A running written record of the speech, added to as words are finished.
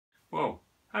Well,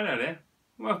 hello there.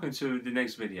 Welcome to the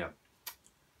next video.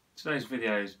 Today's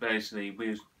video is basically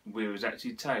we was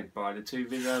actually tagged by the two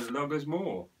video vloggers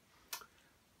more,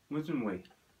 wasn't we?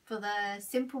 For the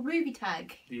simple movie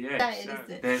tag. Yes. That is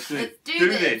it. Let's do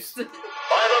this.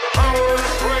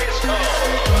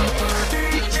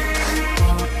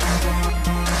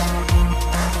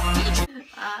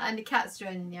 And the cat's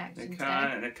joining the action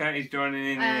today. The cat is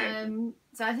joining in here.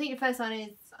 So I think the first one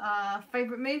is our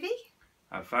favourite movie.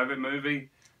 Our favourite movie.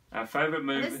 Our favourite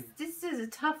movie. This is a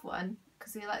tough one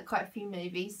because we like quite a few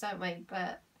movies, don't we?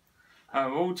 But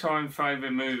our all-time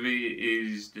favourite movie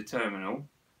is The Terminal,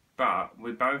 but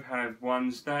we both have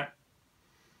ones that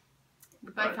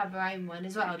we both have our own one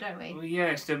as well, don't we? Well,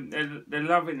 yes, they're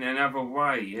loving it another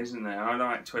way, isn't they? I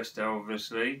like Twister,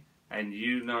 obviously, and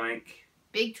you like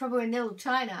Big Trouble in Little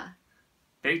China.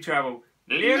 Big Trouble,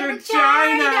 Little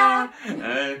China.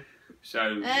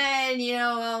 And you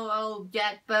know, old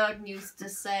Jack Burton used to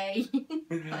say.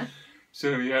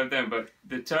 So we have them, but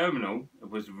The Terminal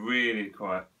was really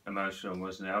quite emotional,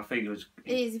 wasn't it? I think it was.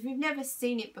 It is. If you've never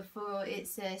seen it before,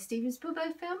 it's a Steven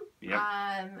Spielberg film. Yep.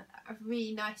 A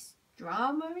really nice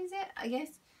drama, is it? I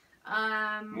guess.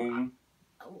 Warm.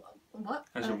 What?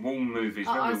 It's a warm movie.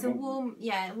 It's a warm,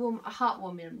 a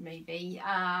heartwarming movie.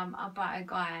 About a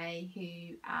guy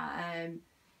who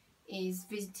is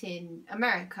visiting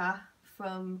America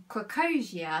from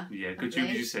Krakosia. Yeah, good job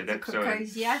you said that.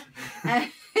 Krakosia.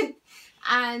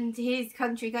 And his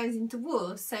country goes into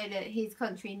war so that his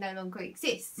country no longer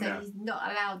exists. So he's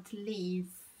not allowed to leave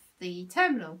the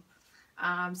terminal.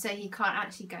 So he can't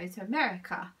actually go to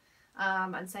America.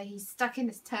 And so he's stuck in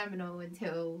this terminal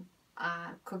until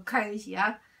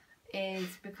Krakosia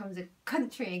becomes a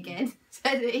country again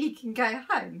so that he can go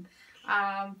home.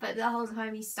 But the whole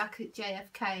time he's stuck at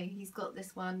JFK, he's got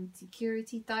this one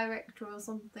security director or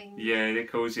something. Yeah, they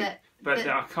calls it. But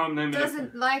I can't remember.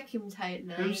 Doesn't like him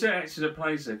totally. Who's the actor that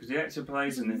plays her? Because the actor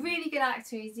plays in it. Really good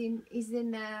actor. He's in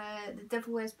The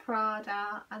Devil Wears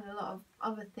Prada and a lot of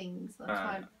other things.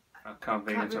 I can't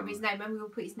remember his name, and we will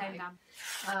put his name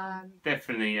down.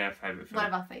 Definitely our favourite film.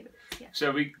 One of our favourites. Yeah.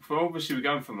 So obviously we're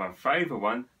going from our favourite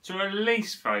one to our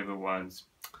least favourite ones.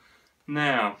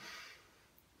 Now.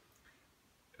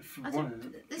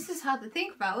 This is hard to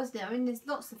think about, wasn't it? I mean, there's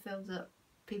lots of films that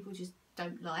people just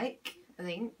don't like, I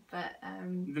think, but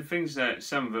the things that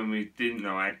some of them we didn't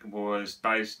like was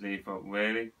basically,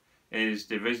 is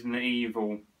the Resident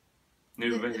Evil,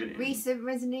 recent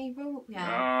Resident Evil.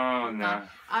 Yeah. Oh no.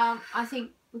 I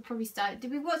think we probably started.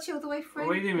 Did we watch it all the way through?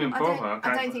 Well, we didn't even bother.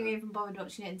 I don't think we even bothered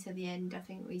watching it until the end. I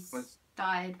think we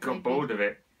started. Got bored of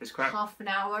it. It's crap. Half an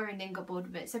hour and then got bored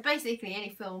of it. So basically, any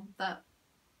film that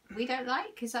we don't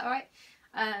like, is that right?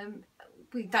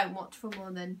 We don't watch for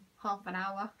more than half an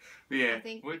hour. Yeah. I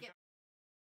think we get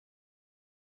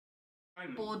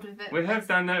bored with it. We have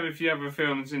done that with a few other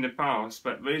films in the past,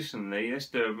 but recently,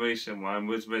 the recent one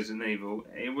was Resident Evil.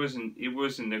 It wasn't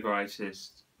the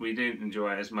greatest. We didn't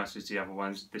enjoy it as much as the other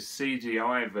ones. The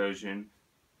CGI version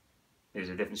is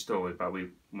a different story, but we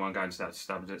won't go into that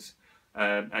subject.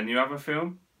 And your other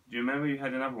film? Do you remember you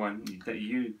had another one that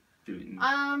you didn't?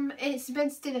 It's a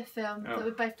Ben Stiller film that we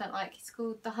both don't like. It's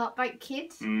called The Heartbreak Kid.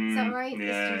 Is that right?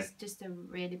 Yeah. It's just a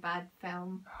really bad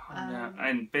film. No.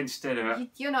 And Ben Stiller.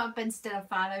 You're not a Ben Stiller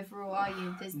fan overall, are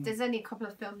you? There's only a couple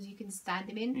of films you can stand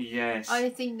him in. Yes. I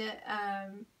think that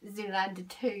Zoolander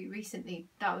 2 recently,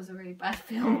 that was a really bad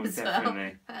film as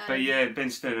definitely. Well. But yeah, Ben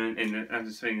Stiller in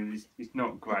the thing is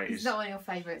not great. It's not one of your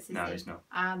favourites, is it? No, it's not.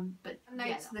 But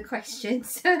notes to the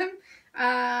questions.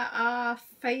 Our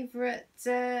favourite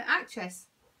actress.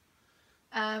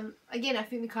 Again, I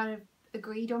think we kind of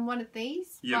agreed on one of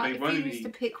these. Yeah, but if you was to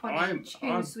pick one each,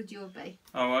 whose would yours be?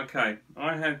 Oh, okay.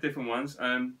 I have different ones.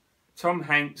 Tom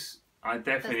Hanks, I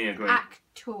definitely agree.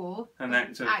 Actor. An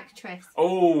actor. Actress.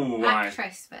 Oh, right.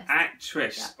 Actress first.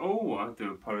 Actress. Yeah. Oh, I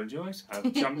do apologise.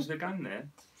 I've jumped the gun there.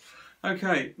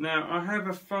 Okay, now I have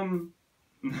a fond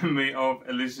memory of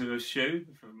Elizabeth Shue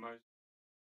for most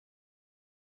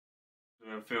of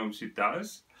her films she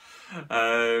does.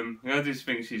 I just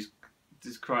think she's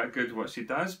just quite good at what she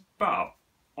does. But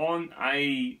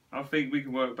I think we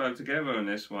can work both together on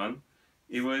this one.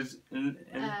 It was.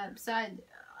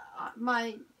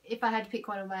 If I had to pick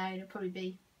one of my own, it'd probably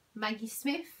be Maggie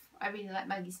Smith. I really like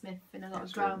Maggie Smith in a lot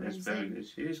of dramas. That's very good.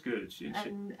 She is good.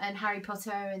 And Harry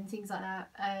Potter and things like that.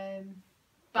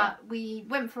 But we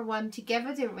went for one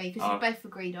together, didn't we? Because we both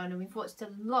agreed on, and we've watched a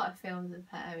lot of films of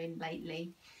her in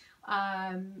lately.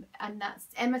 And that's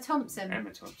Emma Thompson.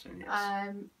 Emma Thompson,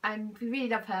 yes. And we really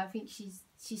love her. I think she's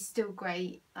still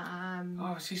great.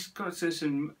 She's got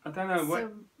some, I don't know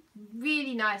what.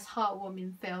 really nice,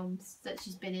 heartwarming films that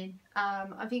she's been in.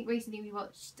 I think recently we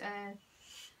watched.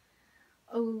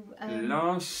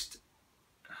 Last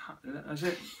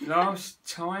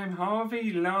Time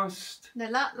Harvey? Last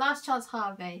Chance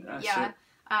Harvey. That's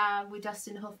with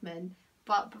Dustin Hoffman.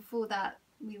 But before that,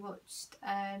 we watched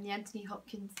the Anthony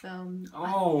Hopkins film.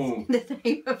 Oh, the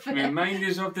name of it.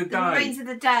 Remainders of the Day. The Remains of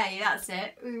the Day. That's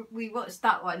it. We watched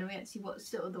that one, and we actually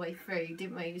watched it all the way through,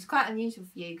 didn't we? It was quite unusual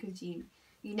for you because you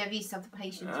never used to have the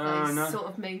patience for those sort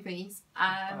of movies.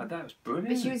 That was brilliant.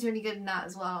 But she was really good in that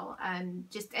as well, and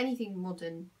just anything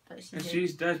modern that she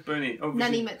did. That's brilliant.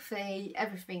 Obviously, Nanny McPhee,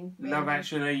 everything. Really. Love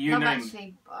Actually, Love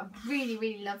Actually, I really,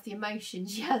 really love the emotion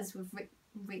she has with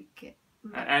Rick.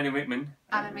 Alan Rickman.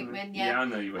 Alan Rickman, yeah. Yeah, I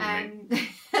know you what you mean.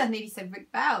 I nearly said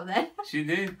Rick Bell then. She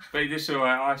did, but it's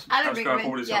alright. I subscribe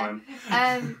all the time.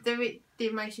 The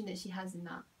emotion that she has in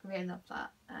that, I really love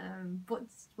that.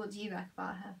 What do you like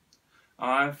about her?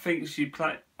 I think she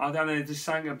played. I don't know. There's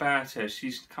something about her.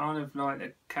 She's kind of like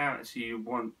the character you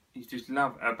want. You just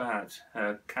love about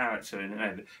her character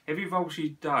and every role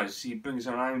she does, she brings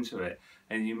her own to it,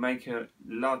 and you make her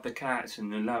love the character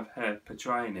and you love her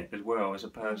portraying it as well as a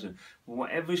person.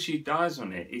 Whatever she does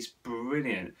on it, it's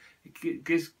brilliant. It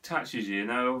touches you. You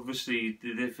know, obviously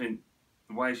the different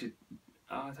ways she.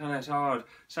 I don't know. It's hard.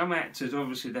 Some actors,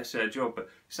 obviously, that's their job, but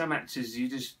some actors, you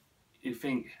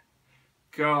think,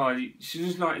 God, she's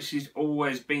just like she's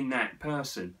always been that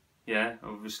person. Yeah,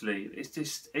 obviously, it's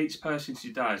just each person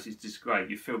she does is just great.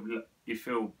 You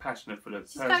feel passionate for the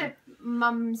person. She's kind of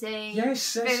mumsy.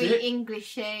 Yes, that's very it.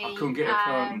 Englishy. I couldn't get it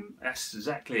from. That's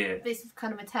exactly it. This is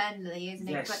kind of maternally, isn't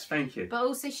it? Yes, thank you. But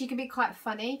also, she can be quite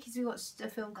funny because we watched a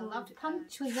film called Love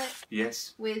Punch, was it?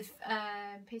 Yes. With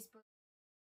Pierce Brosnan.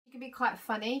 She can be quite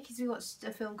funny because we watched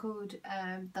a film called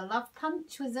The Love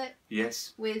Punch, was it?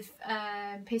 Yes. With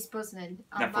Pierce Brosnan.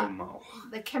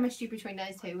 The chemistry between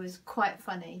those two was quite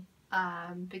funny.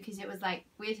 Because it was like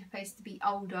we're supposed to be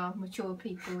older, mature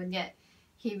people, and yet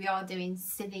here we are doing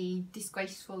silly,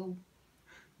 disgraceful,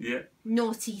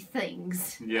 naughty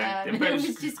things. Yeah, it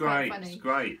was just great. Quite funny. It's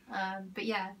great. But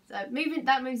yeah, so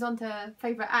that moves on to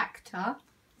favourite actor. I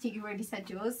think you already said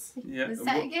yours. Yeah. Was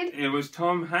that again? It was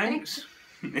Tom Hanks.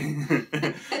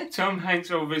 Tom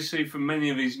Hanks, obviously, from many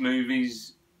of his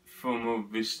movies, from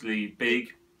obviously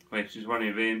Big, which is one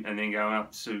of him, and then go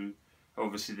up to.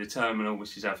 Obviously, The Terminal,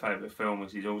 which is our favourite film,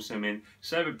 which he's also in.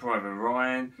 Saving Private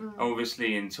Ryan,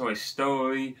 obviously in Toy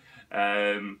Story.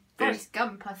 Forrest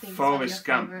Gump, I think. Forrest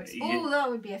Gump. Oh, that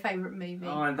would be a favourite movie.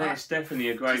 Oh, that's definitely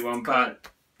a great one, but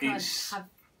it's.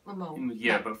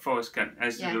 But Forrest Gump,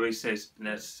 as Louise says,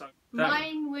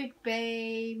 mine would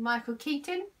be Michael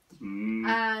Keaton.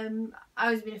 I've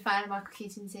always been a fan of Michael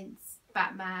Keaton since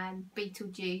Batman,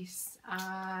 Beetlejuice.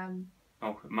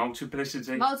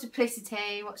 Multiplicity.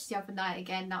 Watched the other night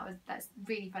again. That's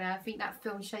really funny. I think that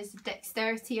film shows the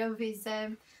dexterity of his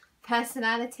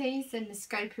personalities and the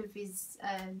scope of his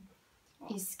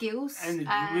skills. And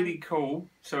really cool.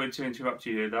 Sorry to interrupt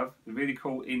you here, love. Really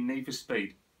cool in Need for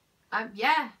Speed.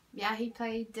 He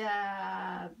played.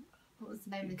 What was the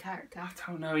name of the character? I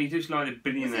don't know. He just like a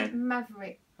billionaire. Was it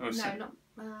Maverick? Not.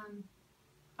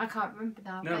 I can't remember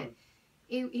now. No. But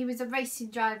he was a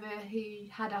racing driver who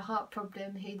had a heart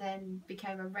problem, who then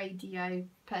became a radio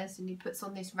person who puts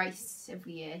on this race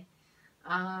every year.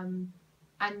 And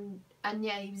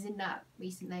he was in that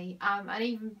recently. And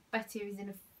even better, he was in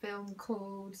a film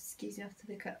called, excuse me, I have to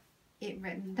look up it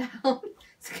written down,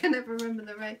 so I can never remember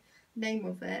the name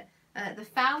of it. The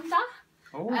Founder.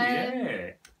 Oh,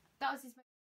 yeah. That was his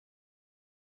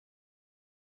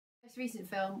most recent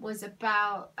film. Was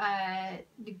about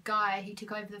the guy who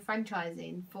took over the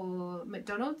franchising for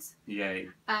McDonald's. Yeah.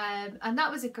 And that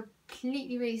was a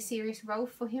completely really serious role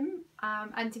for him.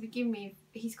 And to begin with,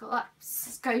 he's got that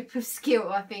scope of skill,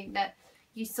 I think, that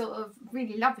you sort of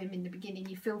really love him in the beginning,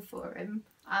 you feel for him.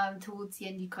 Towards the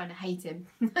end, you kind of hate him.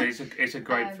 It's a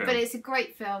great film. But it's a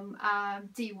great film.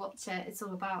 Do watch it. It's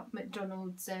all about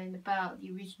McDonald's and about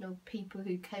the original people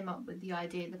who came up with the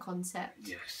idea and the concept.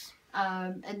 Yes.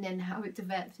 And then how it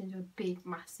developed into a big,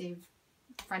 massive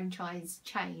franchise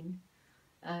chain.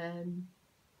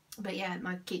 But yeah,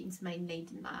 Michael Keaton's the main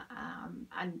lead in that.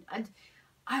 And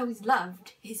I always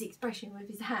loved his expression with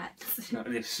his hands.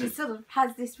 He sort of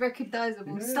has this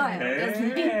recognisable style,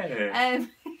 doesn't he?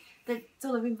 That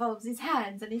sort of involves his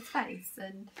hands and his face,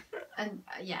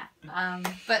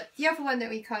 but the other one that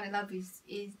we kind of love is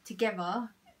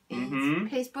Together. Is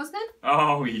Pierce Brosnan.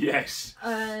 Oh yes.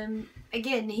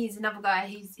 Again, he's another guy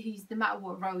who's no matter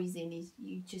what role he's in,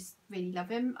 you just really love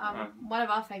him. One of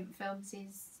our favourite films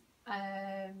is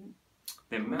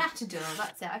Matador.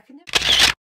 That's it. I can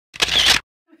never.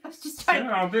 I was just trying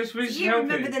you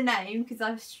remember the name because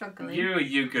I was struggling.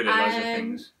 You're good at loads of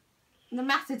things. The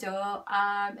Matador,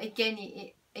 again,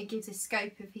 it gives a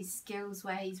scope of his skills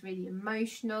where he's really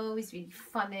emotional, he's really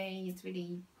funny, he's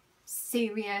really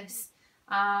serious.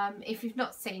 If you've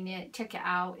not seen it, check it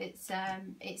out.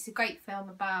 It's a great film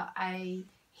about a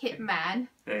hitman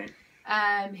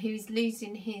who's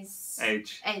losing his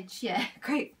edge. Yeah,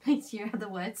 great. Thanks for your other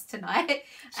words tonight.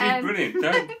 She's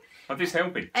brilliant. I'm just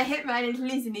helping. A hitman is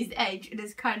losing his edge and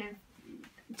is kind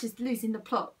of just losing the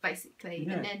plot basically,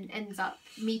 and then ends up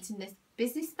meeting this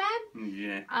businessman.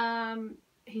 Yeah.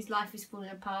 Whose life is falling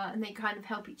apart, and they kind of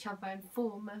help each other and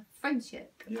form a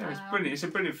friendship. Yeah, it's brilliant. It's a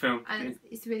brilliant film. And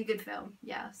it's a really good film.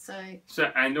 Yeah. So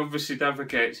and obviously don't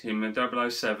forget him in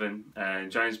 007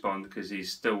 and James Bond, because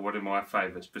he's still one of my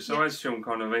favourites. Besides Sean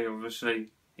Connery,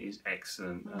 obviously he's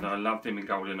excellent, and I loved him in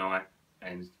GoldenEye.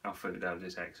 And I thought that was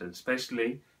just excellent,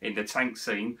 especially in the tank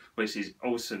scene, which is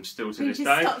awesome still to this day.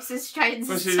 He stops and straightens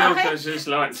his tie. Because it's just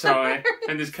like tie,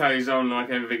 and just carries on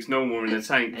like everything's normal in the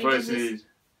tank. Versus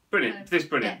brilliant, this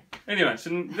brilliant. Yeah. Anyway,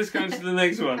 so let's go into the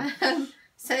next one.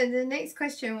 So the next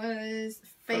question was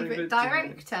favourite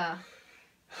director.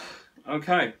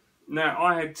 Okay, now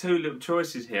I had two little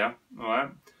choices here,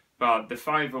 alright, but the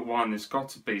favourite one has got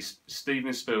to be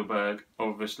Steven Spielberg,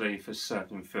 obviously for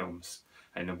certain films.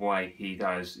 And the way he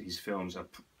does his films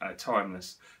are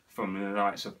timeless. From the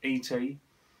likes of E.T.,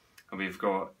 and we've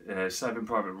got Saving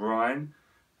Private Ryan,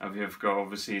 and we've got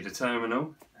obviously The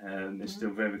Terminal, and it's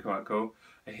still very quite cool.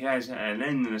 He has an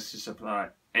endless supply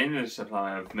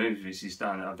of movies he's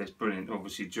done that are just brilliant.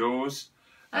 Obviously Jaws.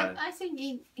 I think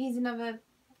he's another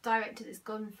director that's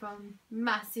gone from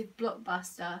massive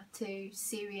blockbuster to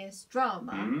serious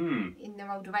drama in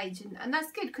their older age, and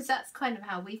that's good because that's kind of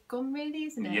how we've gone, really,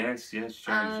 isn't it? Yes,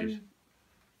 changes.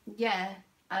 So yeah,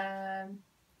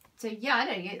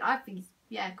 I think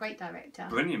he's great director.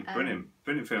 Brilliant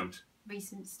films.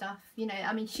 Recent stuff,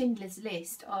 I mean Schindler's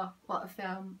List. Oh, what a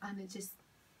film! And it just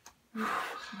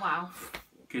wow.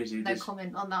 No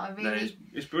comment on that.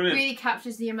 It's brilliant. Really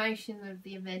captures the emotion of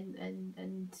the event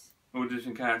and. All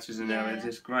different characters in there, it's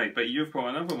just great. But you've got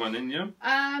another one, didn't you?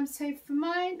 So for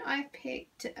mine, I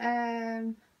picked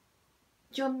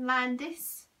John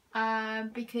Landis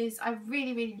because I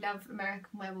really love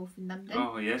American Werewolf in London.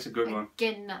 Oh yeah, it's a good one.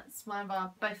 Again, that's one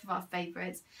of both of our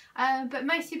favourites. But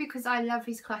mostly because I love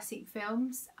his classic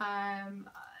films.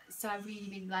 So I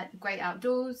really like The Great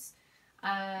Outdoors,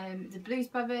 The Blues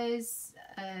Brothers.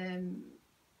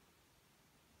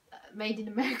 Made in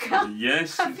America.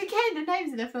 Yes. I'm forgetting the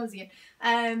names of the films again.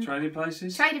 Trading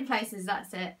Places? Trading Places,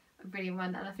 that's it. A brilliant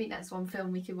one. And I think that's one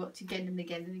film we could watch again and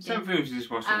again and again. Some films you just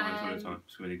watch all the time.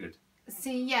 It's really good. So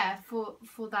yeah, for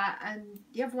that. And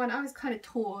the other one, I was kind of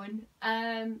torn.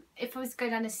 If I was to go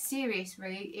down a serious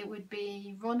route, it would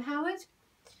be Ron Howard.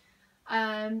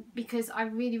 Because I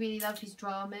really love his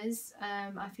dramas.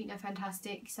 I think they're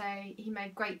fantastic. So he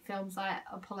made great films like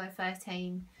Apollo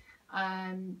 13.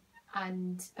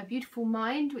 And A Beautiful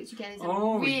Mind, which again is a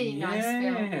really nice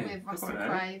film with Russell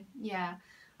Crowe. Yeah.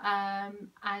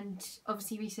 And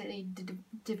obviously recently the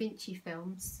Da Vinci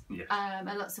films. Yes.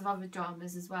 And lots of other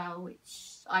dramas as well,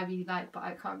 which I really like, but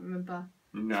I can't remember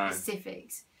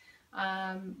specifics.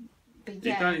 But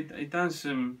yeah. He done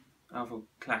some other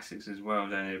classics as well,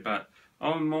 doesn't he? But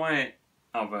on my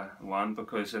other one,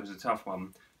 because it was a tough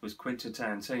one, was Quentin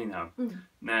Tarantino.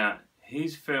 Now,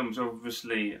 his films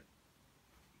obviously...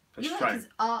 You like his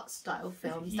art style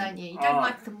films, don't you? You don't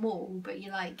like them all, but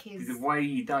you like his... The way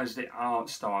he does the art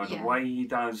style, the way he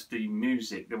does the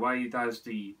music, the way he does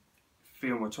the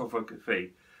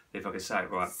filmography, if I could say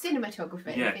it right.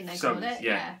 Cinematography, I think they call it.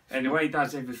 Yeah. And the way he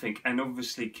does everything, and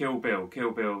obviously Kill Bill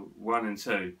 1 and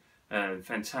 2,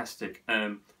 fantastic.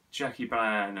 Jackie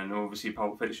Brown and obviously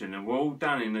Pulp Fiction, and we're all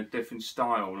done in a different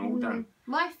style and all done.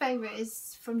 My favourite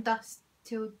is From Dusk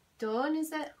Till Dawn,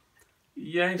 is it?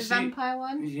 Yes, the vampire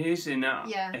one. Yes, and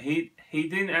he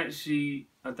didn't actually.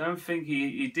 I don't think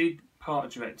he did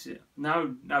part direct it.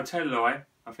 No, tell a lie.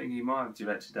 I think he might have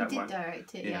directed that one. He did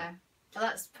direct it, yeah. Well,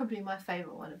 that's probably my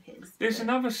favourite one of his. There's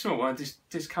another sort. I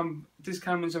just come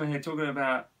into my head talking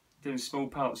about doing small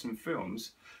parts in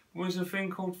films. Was a thing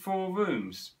called Four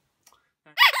Rooms.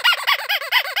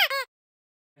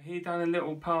 He done a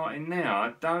little part in there.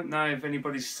 I don't know if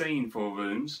anybody's seen Four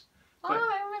Rooms. I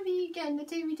remember you getting the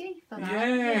DVD for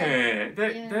that.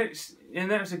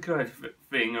 That was a good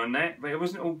thing on that, but it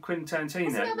wasn't all Quentin Tarantino.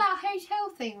 Wasn't it about a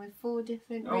hotel thing with four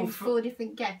different rooms, 4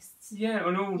 different guests? Yeah,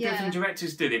 and all different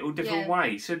directors did it, all different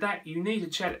ways. So that you need to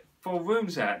check 4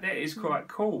 Rooms out. That is quite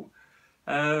cool.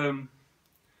 I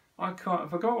I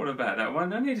forgot all about that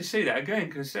one. I need to see that again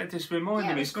because that just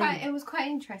reminded me. It was quite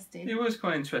interesting. It was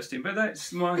quite interesting, but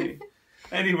that's my...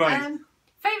 Anyway.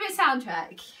 Favourite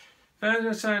soundtrack?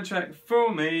 Favourite soundtrack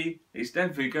for me is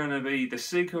definitely going to be The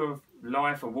Secret of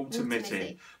Life of Walter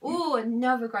Mitty. Oh,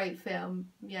 another great film.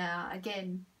 Yeah,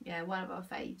 again, one of our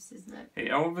faves, isn't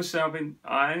it? Obviously,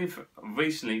 I only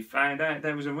recently found out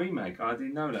there was a remake. I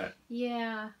didn't know that.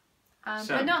 Yeah.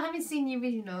 But not having seen the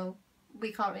original,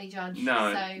 we can't really judge.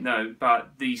 No,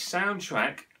 but the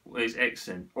soundtrack is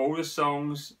excellent. All the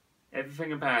songs,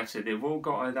 everything about it, they've all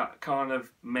got that kind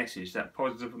of message, that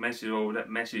positive message, or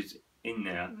that message in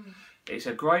there. It's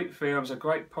a great film, it's a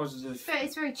great positive...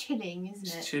 It's very chilling, isn't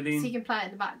it? It's chilling. So you can play it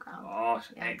in the background. Oh,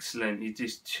 excellent. You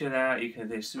just chill out, you can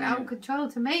just... Ground control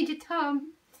to Major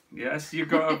Tom. Yes, you've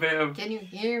got a bit of... Can you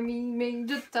hear me,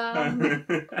 Major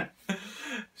Tom?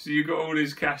 So you've got all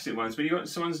these classic ones, but you've got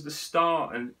some ones at the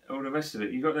start and all the rest of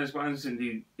it. You've got those ones,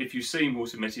 if you've seen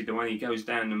Walter Mitty, the one he goes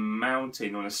down the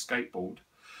mountain on a skateboard,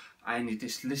 and you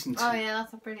just listen to... Oh yeah,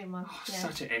 that's a brilliant one. Oh,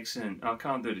 such an excellent... I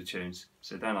can't do the tunes,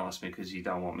 so don't ask me because you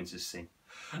don't want me to sing.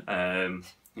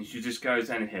 You just go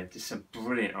down here, there's some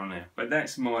brilliant on there. But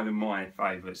that's one of my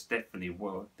favourites, definitely.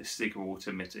 The Secret of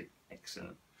Walter Mitty,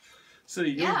 excellent. So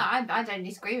I don't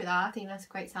disagree with that. I think that's a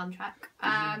great soundtrack.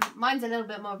 Mine's a little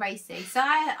bit more racy. So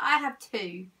I have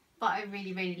two that I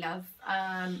really, really love,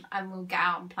 and we'll get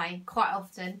out and play quite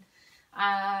often.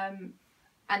 And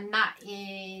that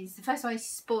is, the first one is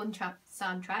Spawn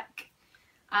soundtrack.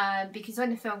 Because when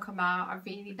the film came out, I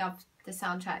really loved the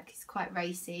soundtrack. It's quite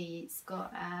racy. It's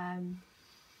got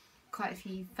quite a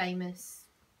few famous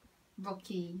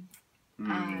rocky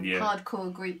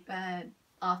hardcore group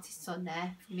artists on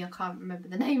there. I can't remember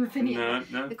the name of any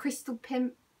of them. The Crystal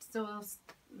Pimps or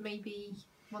maybe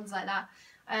ones like that.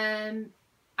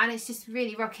 And it's just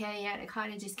really rocky and it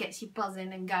kind of just gets you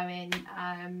buzzing and going.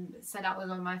 So that was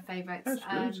one of my favourites.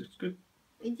 That's good.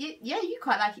 Yeah, you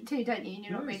quite like it too, don't you? And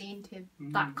you're not really into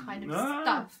that kind of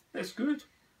stuff. That's good.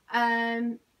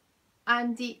 And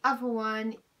the other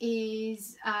one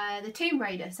is the Tomb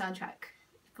Raider soundtrack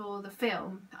for the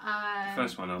film. The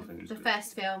first one, I think. The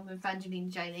first film with Angelina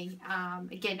Jolie.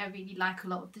 Again, I really like a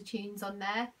lot of the tunes on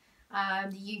there.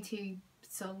 The YouTube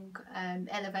song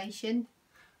Elevation.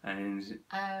 And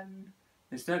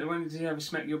is that the one that you have a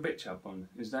Smack Your Bitch Up on?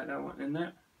 Is that one in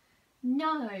that?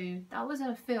 No, that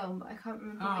wasn't a film, but I can't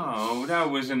remember. Oh, that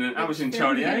was in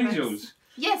Charlie Angels.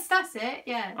 Yes, that's it.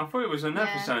 Yeah. I thought it was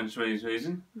another Science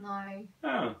reason. No.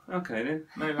 Oh, okay then.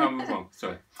 Maybe I'm wrong.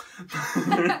 Sorry.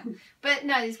 But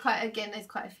no, there's quite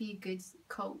a few good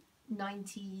cult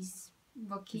 90s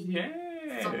rocky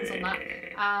songs on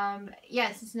that.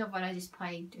 Yes, it's another one I just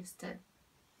played just to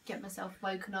get myself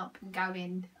woken up and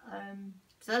going.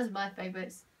 So those are my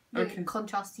favourites. In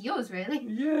contrast to yours, really.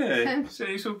 Yeah. So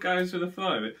it's all going to the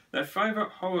flow. Their favourite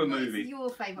horror movie. What's your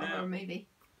favourite horror movie?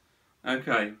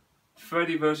 Okay.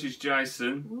 Freddy vs.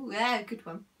 Jason. Ooh, yeah, good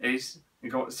one. It's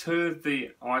got two of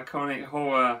the iconic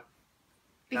horror.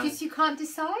 Because you can't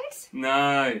decide?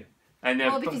 No.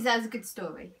 Or because that's a good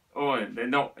story. Oh, they're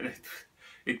not.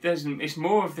 It doesn't. It's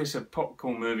more of this a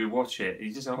popcorn movie. Watch it.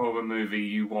 It's just a horror movie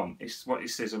you want. It's what it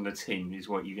says on the tin is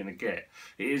what you're going to get.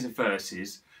 It is a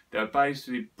versus. They're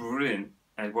basically brilliant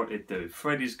at what they do.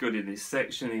 Freddy's good in this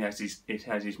section. It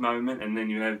has his moment, and then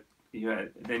you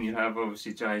have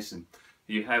obviously Jason.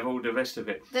 You have all the rest of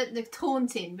it. The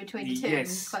taunting between the two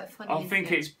is quite funny. I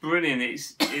think it's brilliant.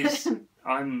 It's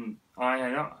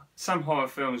some horror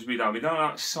films we like. We don't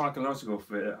like psychological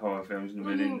horror films.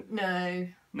 No.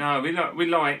 No, we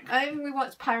like. I think we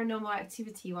watched Paranormal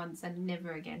Activity once and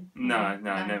never again. No,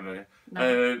 never.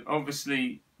 No.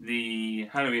 Obviously, the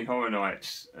Halloween Horror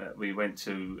Nights we went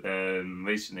to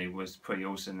recently was pretty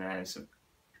awesome there. So,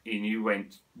 and you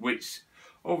went, which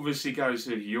obviously goes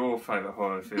with your favourite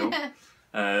horror film.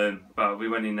 But we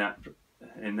went in that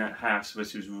house,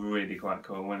 which was really quite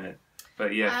cool, wasn't it?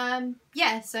 But yeah.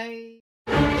 So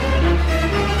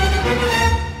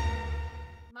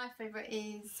my favourite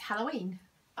is Halloween.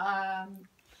 I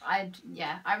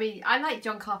like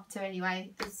John Carpenter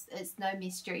anyway. It's no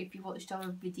mystery if you watched our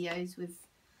videos with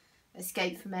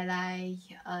Escape from LA,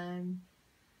 and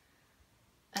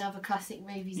other classic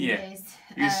movies of his.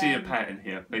 You see a pattern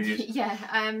here.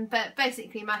 But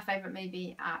basically my favourite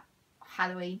movie at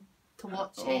Halloween to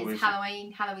watch is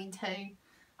Halloween, Halloween 2.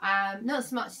 Not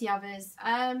so much the others.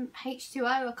 H2O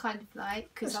I kind of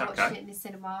like because I watched it in the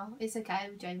cinema. It's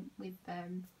okay with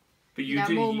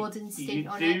but more modern stint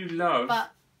on it.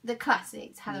 But the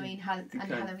classics, Halloween and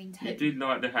Halloween 2. You did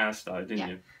like the house though, didn't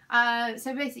you?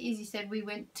 So basically, as you said, we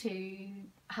went to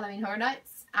Halloween Horror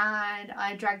Nights and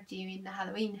I Dragged You in the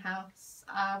Halloween House,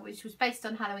 which was based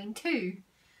on Halloween 2.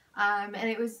 And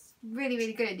it was really,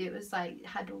 really good. It was like,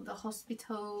 had all the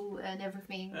hospital and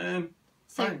everything.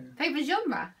 So, favourite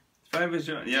genre? Favourite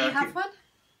genre? Yeah. Do you have one?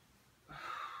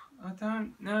 I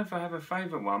don't know if I have a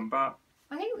favourite one, but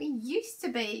I think we used to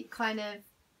be kind of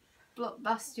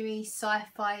blockbustery,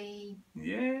 sci-fi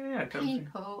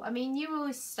people. I mean, you were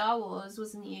always Star Wars,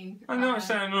 wasn't you? I'm not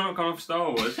saying I'm not going off Star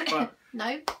Wars, but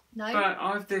no. But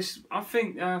I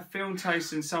think film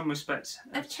tastes in some respects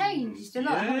have changed a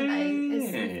lot, haven't they?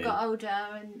 As we've got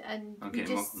older, and we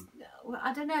just,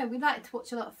 I don't know. We like to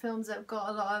watch a lot of films that have got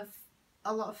a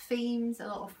lot of themes, a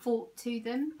lot of thought to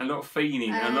them, a lot of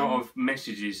feeling, a lot of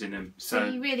messages in them. So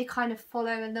you really kind of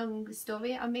follow along the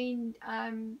story. I mean,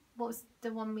 what was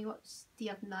the one we watched the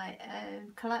other night?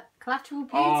 Collateral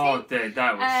Beauty. Oh,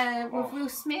 that was with Will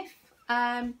Smith.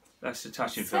 That's a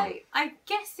touching film. So I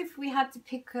guess if we had to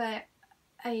pick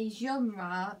a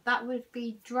genre, that would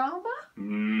be drama.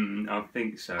 I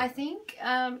think so. I think,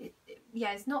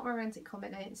 it's not romantic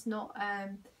comedy. It's not. I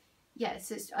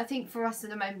think for us at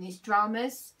the moment it's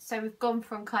dramas. So we've gone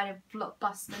from kind of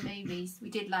blockbuster movies. We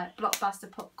did like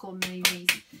blockbuster popcorn movies,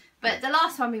 but the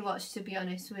last one we watched, to be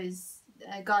honest, was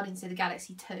Guardians of the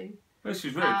Galaxy 2. Which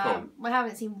is really cool. We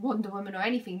haven't seen Wonder Woman or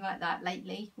anything like that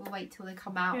lately. We'll wait till they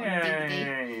come out on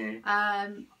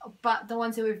DVD. But the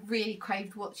ones that we've really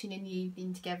craved watching in the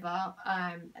evening together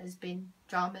has been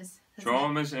dramas.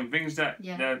 Dramas and things that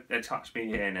touch me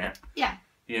here now. Yeah.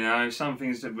 You know, some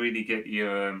things that really get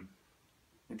you,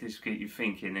 just get you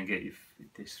thinking and get you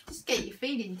just get you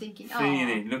feeling, thinking.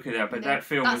 Look at that! But that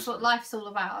film that's what life's all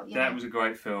about. That was a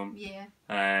great film. Yeah.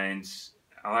 And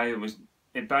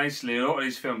basically, a lot of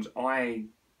these films I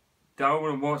don't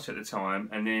want to watch at the time,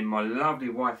 and then my lovely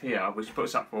wife here, which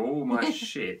puts up for all my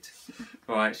shit,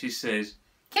 right, she says,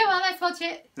 come on, let's watch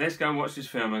it. Let's go and watch this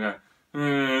film. I go,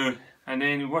 and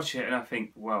then we watch it, and I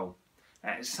think, well,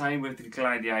 same with The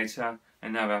Gladiator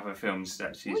and other films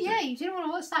that she's you didn't want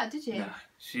to watch that, did you? No,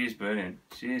 she is brilliant.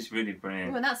 She is really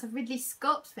brilliant. Oh, and that's a Ridley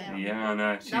Scott film. Yeah, I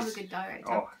know. Another good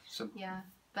director. Yeah.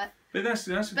 But that's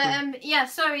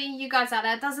sorry, you guys out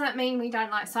there. Doesn't that mean we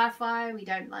don't like sci-fi? We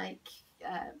don't like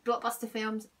blockbuster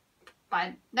films?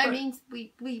 By no means.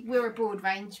 We're a broad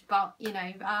range, but you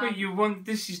know.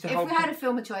 This is the if whole. If we had a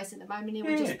film of choice at the moment, it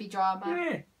would just be drama.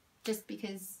 Yeah. Just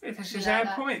because. This is our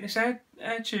point. It's our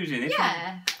choosing.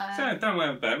 Yeah. So don't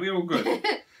worry about it. We're all good.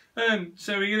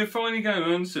 So we're gonna finally go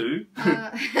on to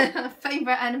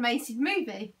favourite animated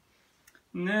movie.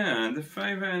 No, the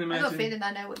favourite animated. I've got a feeling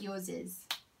I know what yours is.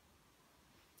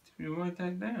 You write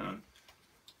that down.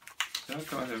 So I've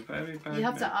got a very bad. You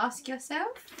have to ask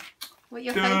yourself what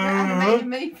your favourite animated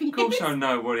movie is. Of course I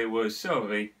know what it was.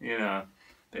 Sorry, been a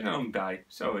long day.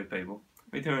 Sorry, people.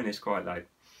 We're doing this quite late.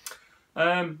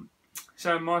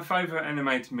 So my favourite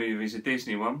animated movie is a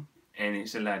Disney one, and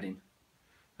it's Aladdin.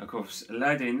 Of course,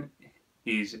 Aladdin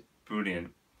is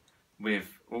brilliant. With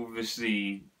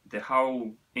obviously the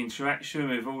whole interaction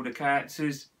with all the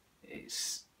characters,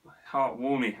 it's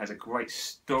heartwarming, has a great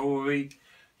story.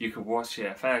 You could watch it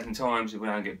 1,000 times, it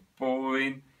won't get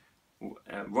boring.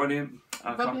 Robin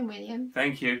Williams.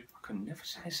 Thank you. I can never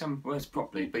say some words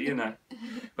properly, but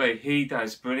but he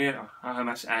does brilliant. How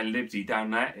much ad-libs he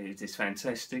done that, it is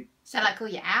fantastic. Shall I call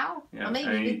you Al? Yeah, or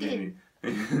maybe even Din.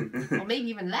 Or maybe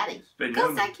even Laddie.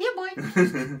 Go back here, boy.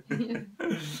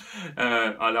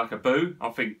 I like a Boo. I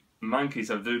think monkeys,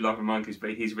 I do like monkeys,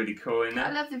 but he's really cool in that.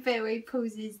 I love the bit where he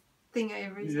pulls his thing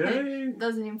over his head,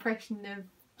 does an impression of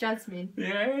Jasmine.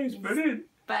 Yeah, it's brilliant.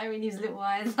 Battering his little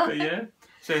eyes. But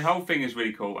so the whole thing is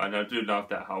really cool, and I do love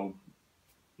that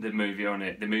the movie on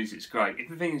it. The music's great.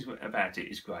 Everything about it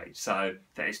is great. So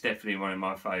that is definitely one of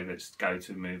my favourites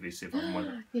go-to movies if I want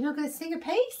to. You're not going to sing a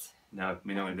piece? No,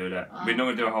 we're not going to do that. We're not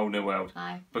going to do a whole new world.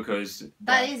 No. Because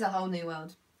that is a whole new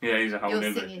world. Yeah, it is a whole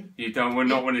new world. You don't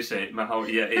not want to see it.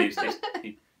 It is.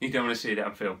 You don't want to see that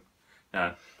on film.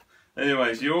 No.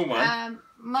 Anyways, your one.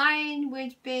 Mine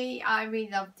would be, I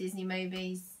really love Disney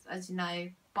movies, as you know,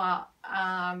 but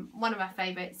one of my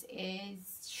favourites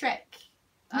is Shrek.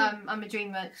 I'm a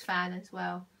DreamWorks fan as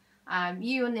well.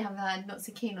 You, on the other hand, not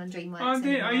so keen on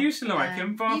DreamWorks. I used to like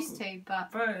them, but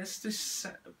it's just.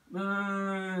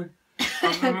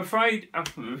 I'm afraid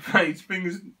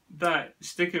things that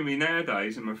stick in me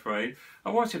nowadays. I'm afraid I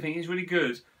watch. I think it's really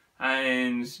good,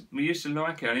 and we used to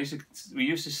like it. We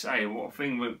used to say what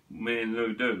thing me and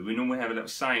Lou do. We normally have a little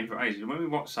saying for ages. When we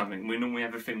watch something, we normally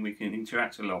have a thing we can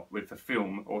interact a lot with the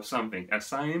film or something. A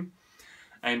saying,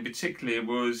 and particularly it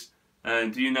was.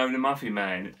 Do you know the Muffin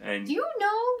Man? And do you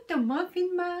know the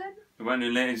Muffin Man? The one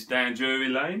who let us down Drury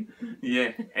Lane.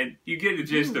 Yeah, and you get the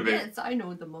gist of it. Yes, I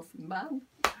know the Muffin Man.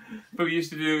 But we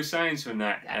used to do sayings from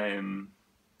that. Yeah.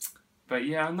 But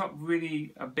yeah, I'm not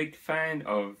really a big fan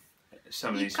of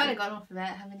some of these. You've kind of gone off of it,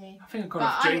 haven't you? I think I've gone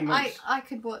off DreamWorks. I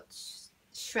could watch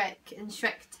Shrek and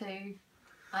Shrek 2,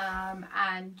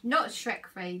 and not Shrek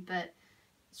 3, but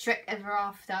Shrek Ever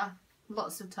After,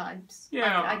 lots of times.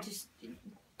 Yeah. I just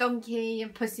Donkey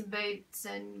and Puss in Boots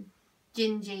and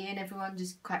Gingy and everyone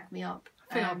just cracked me up.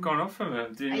 I think I've gone off of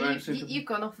it. You've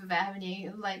gone off of it, haven't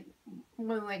you? Like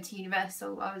when we went to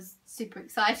Universal, I was super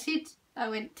excited. I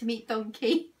went to meet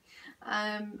Donkey,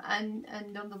 and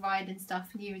on the ride and stuff,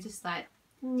 and you were just like,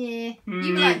 yeah.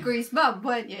 You were like Gru's mum,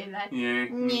 weren't you? Like, yeah.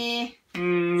 Yeah.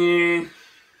 Yeah.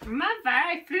 Mother,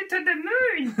 I flew to the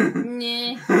moon.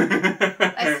 Yeah.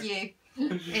 That's you.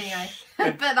 Anyway,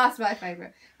 but that's my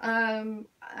favourite. And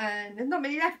there's not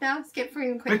many left now. Let's get through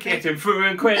them quickly. Let's get them through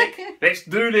them quick. Let's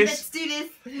do this. Let's do this.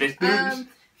 Let's do this.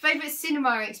 Favourite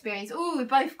cinema experience. Oh, we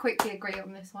both quickly agree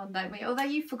on this one, don't we? Although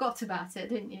you forgot about it,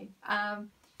 didn't you?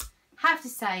 Have to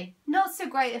say, not so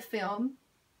great a film,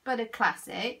 but a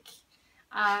classic.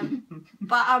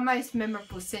 But our most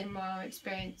memorable cinema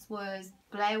experience was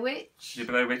Blair Witch. The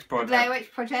Blair Witch Project. Blair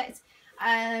Witch Project.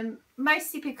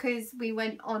 Mostly because we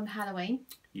went on Halloween.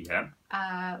 Yeah.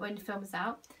 When the film was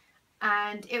out.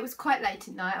 And it was quite late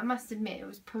at night. I must admit, it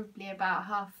was probably about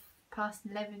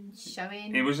 11:30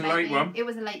 showing. It was a late one. It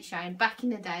was a late showing. Back in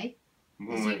the day,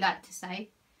 as you like to say.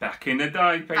 Back in the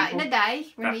day, people. Back in the day,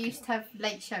 when they used to have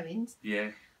late showings. Yeah.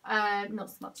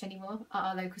 Not so much anymore at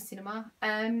our local cinema.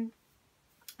 And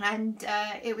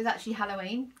it was actually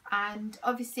Halloween. And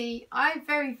obviously, I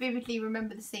very vividly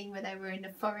remember the scene where they were in the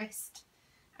forest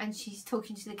and she's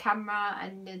talking to the camera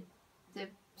and the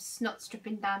snot's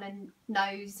dripping down her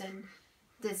nose and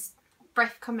there's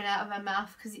breath coming out of her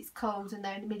mouth because it's cold and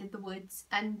they're in the middle of the woods.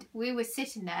 And we were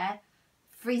sitting there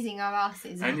freezing our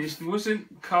asses and off. it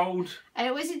wasn't cold. And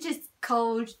it wasn't just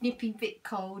cold, nippy bit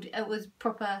cold. It was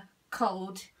proper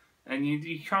cold. And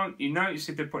you can't, you notice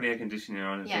if they put the air conditioning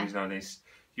on and things like this.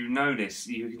 You know this,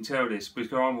 you can tell this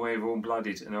because I'm way warm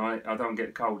blooded and I don't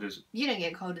get cold as. You don't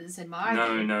get cold at the cinema,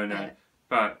 No.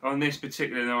 But on this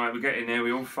particular night, we get in there,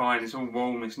 we're all fine, it's all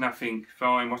warm, it's nothing,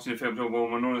 fine, watching the film, it's all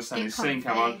warm, and all of a sudden the scene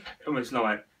come on, it was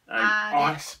like an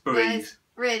ice breeze.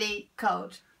 Really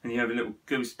cold. And you have a little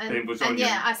goose pimples on you.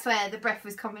 Yeah, I swear, the breath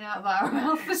was coming out of our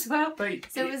mouth as well. So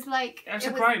it was like... That's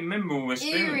a great memorable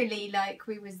experience. Eerily like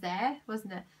we was there,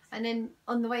 wasn't it? And then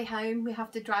on the way home, we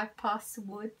have to drive past some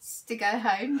woods to go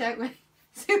home, don't we?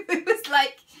 So it was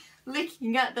like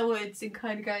looking at the woods and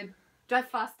kind of going, drive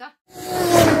faster.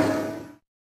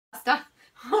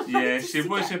 Yes, it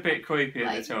was a bit creepy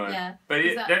at the time. Yeah, but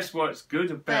that's what's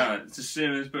good about the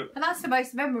cinemas. But that's the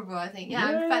most memorable, I think.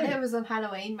 Yeah, in fact, it was on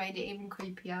Halloween, made it even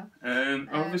creepier.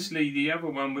 Obviously, the other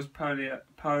one was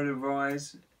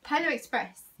Polarise. Polar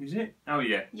Express. Is it? Oh,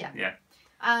 yeah. Yeah.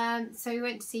 So we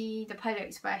went to see the Polar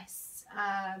Express,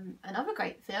 another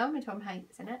great film with Tom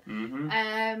Hanks in it.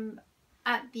 Mm-hmm.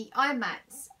 At the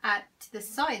IMAX at the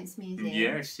Science Museum.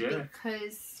 Yes, yeah.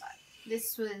 Because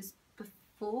this was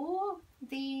before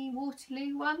the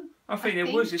Waterloo one. I think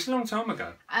it was. It's a long time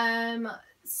ago.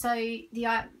 So the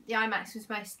IMAX was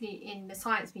mostly in the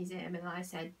Science Museum, and I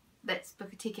said, let's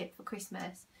book a ticket for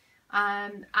Christmas.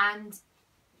 And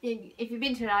if you've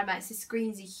been to an IMAX, the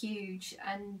screens are huge,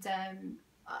 and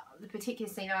the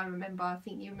particular scene I remember, I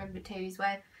think you remember too, is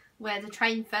where the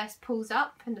train first pulls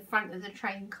up and the front of the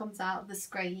train comes out of the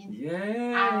screen.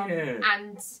 Yeah.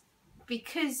 And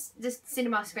because the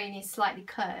cinema screen is slightly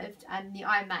curved and the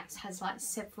IMAX has like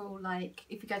several, like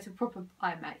if you go to a proper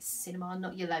IMAX cinema,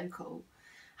 not your local,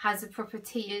 has a proper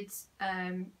tiered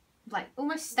like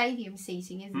almost stadium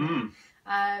seating, isn't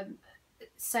it?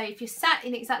 So if you're sat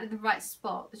in exactly the right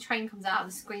spot, the train comes out of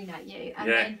the screen at you, and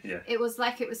then it was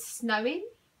like it was snowing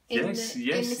in the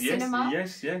cinema.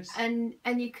 Yes. And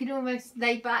you could almost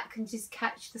lay back and just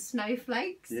catch the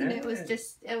snowflakes, and it was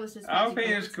just. I think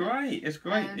it's great. It's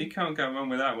great. You can't go wrong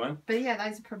with that one. But yeah,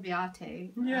 those are probably our two.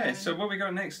 Yeah. So what we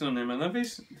got next on there, my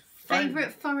lovies?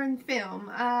 Favourite foreign film.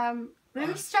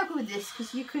 Really struggle with this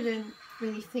because you couldn't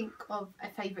really think of a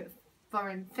favourite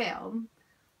foreign film.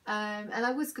 And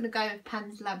I was going to go with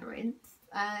Pan's Labyrinth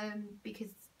because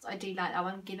I do like that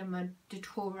one, Guillermo del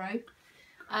Toro.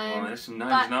 There's some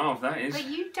names now of that is. But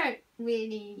you don't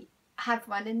really have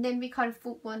one, and then we kind of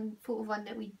thought of one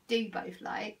that we do both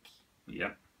like.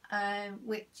 Yeah.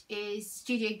 Which is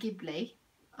Studio Ghibli,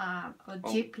 or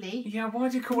Ghibli. Yeah, why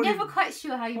do you call it? Never quite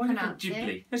sure how you pronounce it.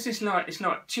 Ghibli. It's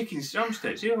like chicken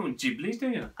drumsticks. You don't want Ghiblis, do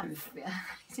you?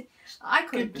 I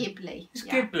call it Ghibli. It's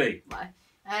Ghibli. Right.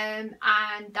 And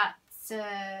that's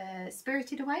it's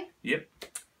Spirited Away. Yep.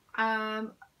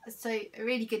 So a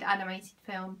really good animated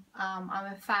film. I'm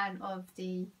a fan of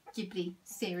the Ghibli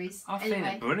series. I think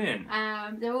they're brilliant.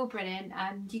 They're all brilliant,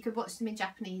 and you could watch them in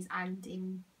Japanese and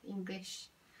in English.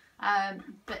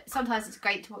 But sometimes it's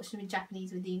great to watch them in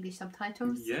Japanese with the English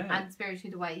subtitles. Yeah. And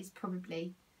Spirited Away is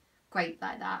probably great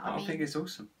like that. I think it's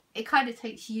awesome. It kind of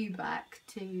takes you back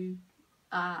to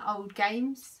old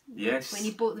games. Yes. When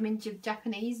you bought them in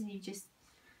Japanese and you just...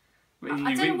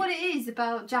 I don't know what it is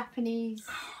about Japanese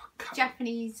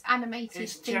animated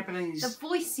It's thing. Japanese. The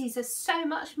voices are so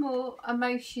much more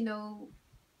emotional,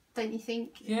 don't you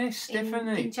think? Yes,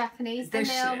 definitely. In Japanese than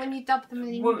they are when you dub them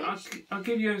in English. Well, I'll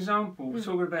give you an example.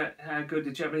 Talking about how good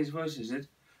the Japanese voices is.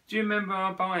 Do you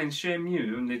remember buying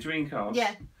Shenmue on the Dreamcast?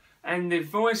 Yeah. And the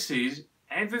voices,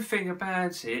 everything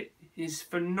about it is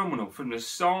phenomenal. From the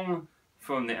song,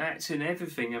 from the acting,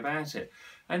 everything about it.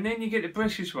 And then you get the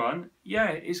British one. Yeah,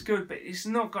 it's good, but it's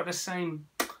not got the same...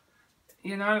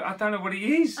 You know, I don't know what it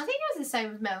is. I think it was the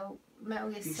same with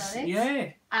Metal Gear Solid.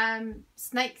 Yeah.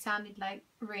 Snake sounded like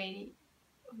really,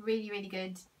 really, really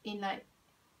good in like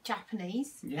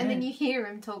Japanese, and then you hear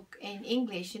him talk in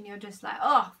English, and you're just like,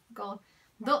 oh god,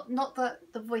 not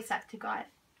the voice actor guy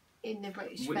in the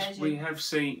British version. We have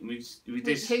seen. We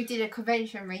did. Who did a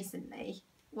convention recently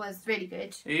was really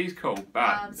good. It is cool,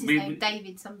 but his name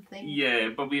David something. Yeah,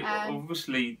 but we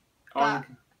obviously.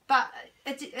 But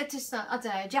it just I don't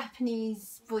know.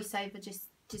 Japanese voiceover just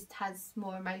has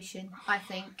more emotion, I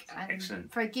think. And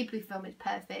excellent. For a Ghibli film, it's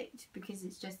perfect because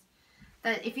it's just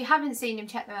that if you haven't seen them,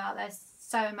 check them out. They're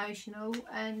so emotional,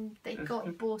 and they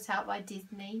got bought out by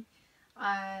Disney.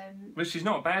 Which is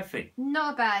not a bad thing.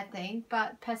 Not a bad thing,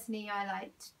 but personally, I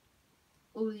liked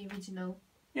all the original.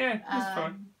 Yeah, that's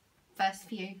fine. First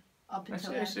few up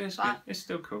until then. It's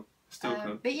still cool. Still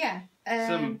cool. But yeah.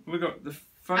 So we got the.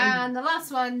 And the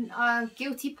last one,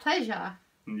 Guilty Pleasure.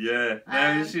 Yeah.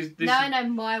 I know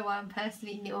my one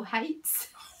personally Neil hates.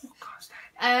 Oh, can't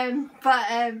stand it.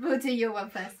 But we'll do your one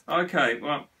first. Okay,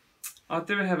 well, I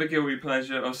do have a guilty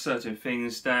pleasure of certain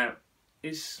things that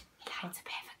is... He likes a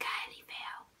bit of a girly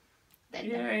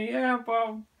feel. Yeah,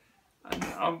 well,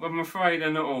 I'm afraid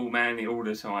they're not all manly all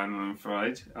the time, I'm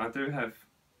afraid. I do have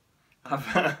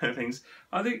other things.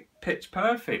 I think Pitch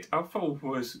Perfect, I thought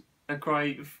was a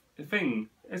great thing.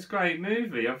 It's a great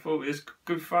movie. I thought it was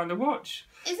good fun to watch.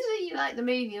 Isn't it you like the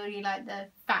movie or you like the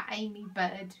fat Amy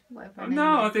Bird? Whatever.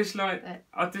 No, I just like.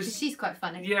 She's quite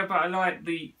funny. Yeah, but I like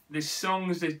the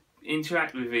songs that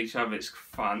interact with each other. It's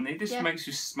fun. It just makes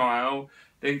you smile.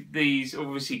 These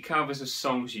obviously covers of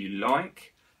songs you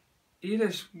like. You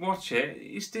just watch it.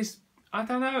 It's just I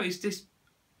don't know. You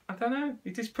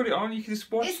just put it on. You can just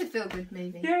watch. It's a feel good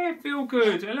movie. Yeah, feel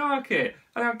good. I like it.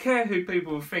 I don't care who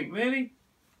people will think. Really.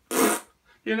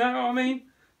 You know what I mean?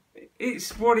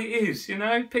 It's what it is, you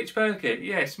know? Pitch Perfect,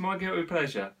 yes, my guilty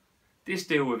pleasure. Just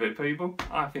deal with it, people.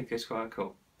 I think it's quite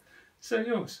cool. So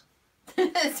yours?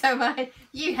 So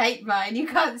you hate mine, you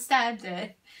can't stand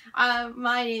it.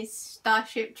 Mine is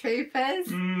Starship Troopers.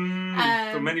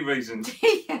 For many reasons.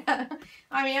 Yeah.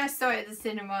 I mean, I saw it at the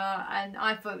cinema and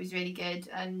I thought it was really good.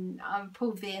 And I'm a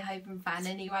Paul Verhoeven fan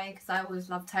anyway, because I always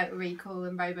loved Total Recall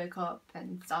and RoboCop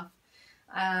and stuff.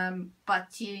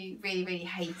 But you really, really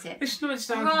hate it. It's not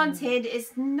Granted,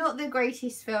 it's not the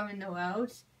greatest film in the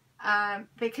world,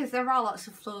 because there are lots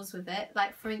of flaws with it.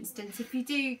 Like, for instance, if you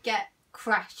do get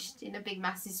crashed in a big,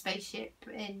 massive spaceship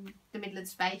in the middle of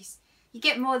space, you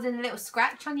get more than a little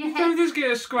scratch on your head. You don't just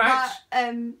get a scratch.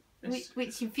 But,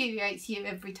 which infuriates you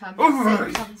every time the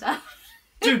scene comes up.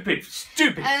 Stupid.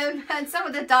 And some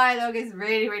of the dialogue is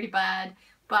really, really bad.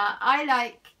 But I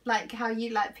like how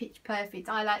you like Pitch Perfect.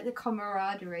 I like the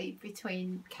camaraderie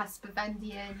between Casper Van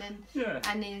Dien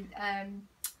and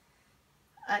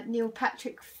Neil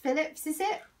Patrick Phillips, is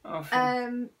it?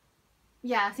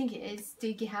 Yeah, I think it is.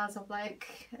 Doogie Howser bloke.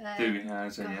 Doogie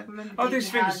Howser, yeah. This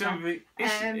thing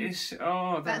is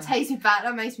something. That takes me back.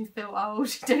 That makes me feel old.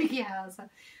 Doogie Howser.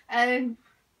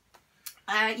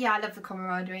 Yeah, I love the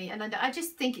camaraderie, and I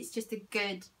just think it's just a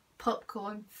good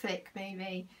popcorn flick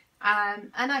movie.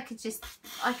 And I could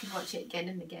watch it again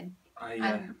and again.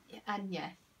 And yeah.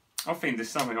 I think there's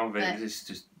something of it that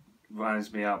just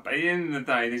winds me up. But at the end of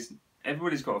the day,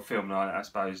 everybody's got a film like that, I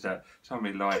suppose, that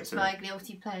somebody likes. It's my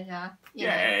guilty pleasure. You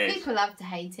know, people love to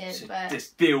hate it, but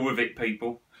just deal with it,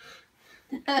 people.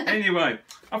 Anyway,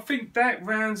 I think that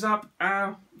rounds up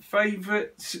our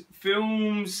favourite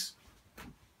films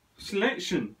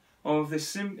selection. of the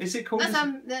is it called?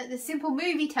 That's the simple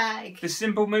movie tag. The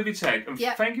simple movie tag.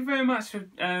 Yep. Thank you very much for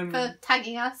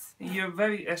tagging us. You're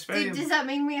very. That's very. Does that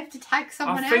mean we have to tag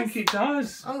someone else? I think it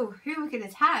does. Oh, who are we going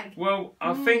to tag? Well,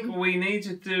 I think we need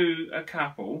to do a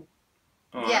couple.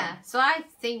 All yeah. right. So I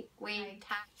think we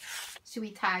tag. Should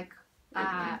we tag?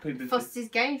 Foster's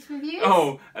Games Reviews.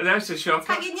 Oh, that's a shock.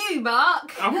 Tagging you,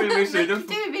 Mark. I think we should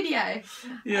do a video.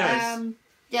 Yes.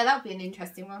 Yeah, that would be an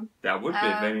interesting one. That would be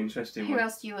a very interesting one. Who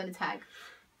else do you want to tag?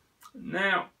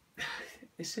 Now,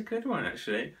 it's a good one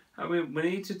actually. We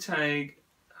need to tag.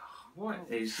 What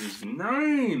is his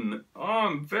name? Oh,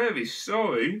 I'm very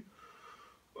sorry.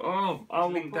 Oh,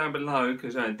 I'll link down below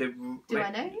because I did. Do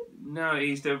I know him? No,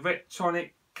 he's the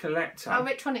Retronic Collector. Oh,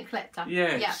 Retronic Collector.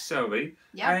 Yeah, sorry.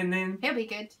 Yeah. And then he'll be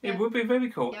good. It would be very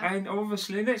cool. Yeah. And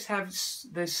obviously, let's have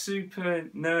the super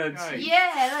nerds.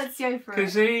 Yeah, let's go for it.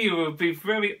 Because he would be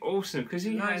very awesome. Because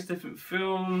he likes different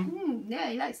film. Yeah,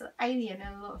 he likes Alien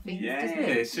and a lot of things.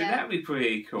 Yeah, so that'd be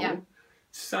pretty cool. Yeah.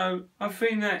 So I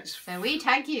think that's. So we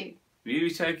tag you. We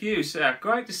tag you. So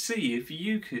great to see if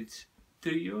you could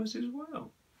do yours as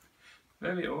well.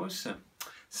 Very awesome.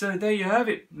 So there you have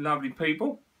it, lovely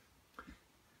people.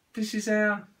 This is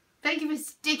our. Thank you for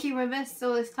sticking with us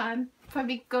all this time.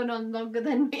 Probably gone on longer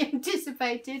than we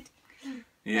anticipated.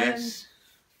 Yes.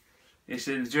 It's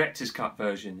the director's cut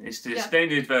version. It's the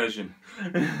extended version.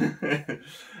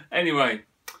 Anyway,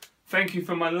 thank you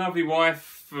for my lovely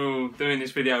wife for doing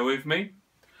this video with me.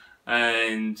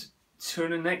 And till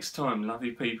the next time,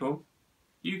 lovely people,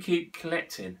 you keep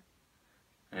collecting.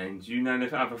 And you know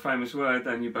the other famous word,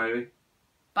 don't you, baby?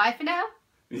 Bye for now.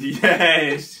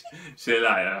 Yes. See you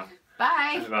later.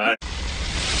 Bye. Bye.